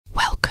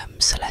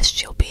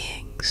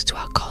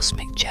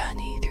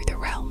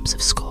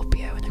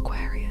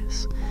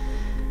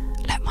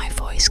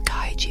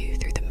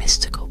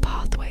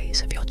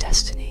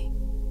destiny.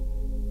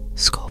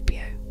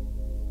 Scorpio.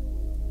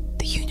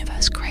 The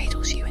universe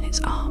cradles you in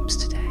its arms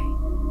today,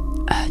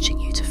 urging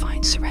you to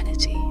find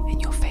serenity in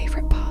your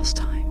favourite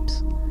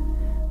pastimes.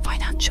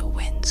 Financial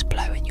winds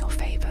blow in your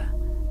favour,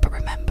 but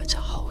remember to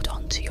hold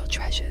on to your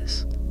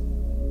treasures.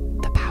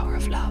 The power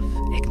of love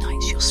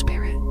ignites your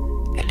spirit,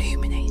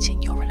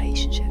 illuminating your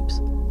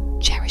relationships.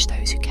 Cherish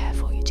those who care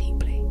for you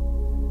deeply.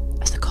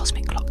 As the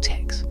cosmic clock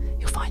ticks,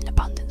 you'll find an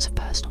abundance of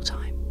personal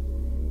time.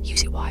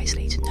 Use it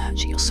wisely to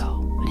nurture your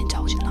soul and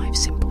indulge in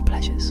life's simple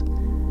pleasures.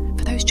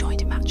 For those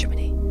joined in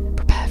matrimony,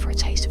 prepare for a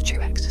taste of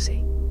true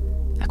ecstasy.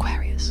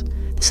 Aquarius,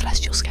 the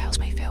celestial scales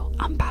may feel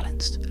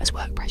unbalanced as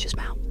work pressures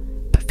mount,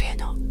 but fear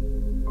not.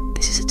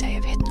 This is a day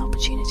of hidden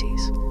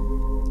opportunities.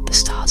 The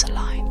stars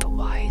align for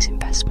wise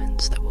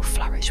investments that will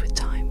flourish with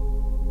time.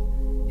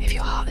 If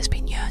your heart has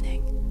been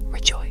yearning,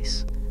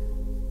 rejoice.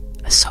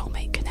 A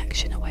soulmate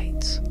connection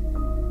awaits,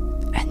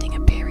 ending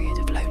a period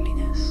of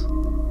loneliness.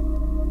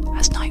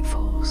 As night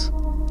falls,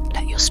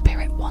 let your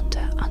spirit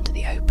wander under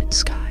the open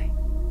sky.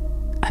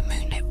 A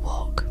moonlit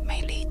walk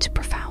may lead to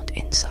profound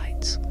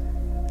insights.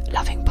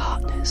 Loving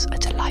partners, a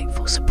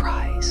delightful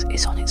surprise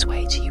is on its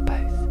way to you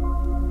both.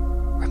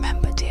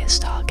 Remember, dear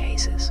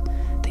stargazers,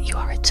 that you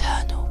are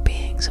eternal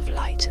beings of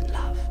light and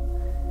love.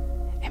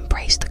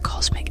 Embrace the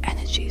cosmic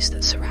energies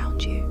that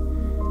surround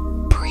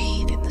you.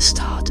 Breathe in the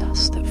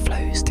stardust that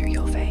flows through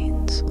your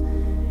veins.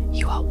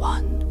 You are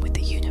one with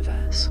the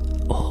universe,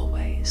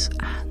 always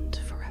and